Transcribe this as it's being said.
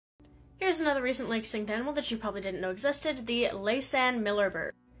Here's another recently extinct animal that you probably didn't know existed, the Laysan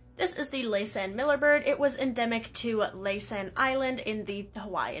Millerbird. This is the Laysan Millerbird. It was endemic to Laysan Island in the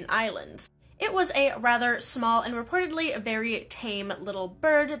Hawaiian Islands. It was a rather small and reportedly very tame little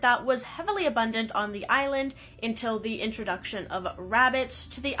bird that was heavily abundant on the island until the introduction of rabbits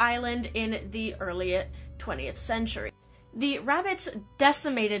to the island in the early 20th century. The rabbits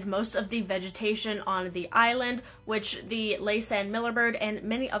decimated most of the vegetation on the island, which the Laysan Millerbird and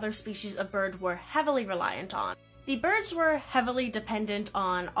many other species of bird were heavily reliant on. The birds were heavily dependent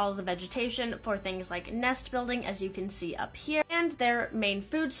on all the vegetation for things like nest building, as you can see up here, and their main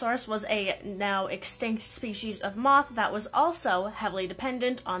food source was a now extinct species of moth that was also heavily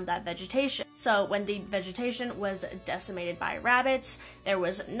dependent on that vegetation. So when the vegetation was decimated by rabbits, there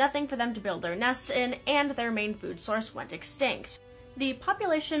was nothing for them to build their nests in, and their main food source went extinct. The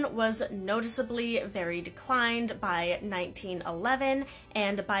population was noticeably very declined by 1911,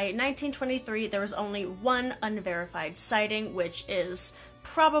 and by 1923 there was only one unverified sighting, which is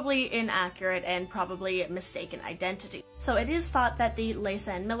probably inaccurate and probably mistaken identity. So it is thought that the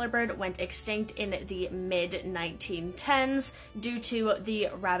Laysan Millerbird went extinct in the mid-1910s due to the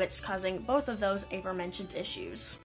rabbits causing both of those aforementioned issues.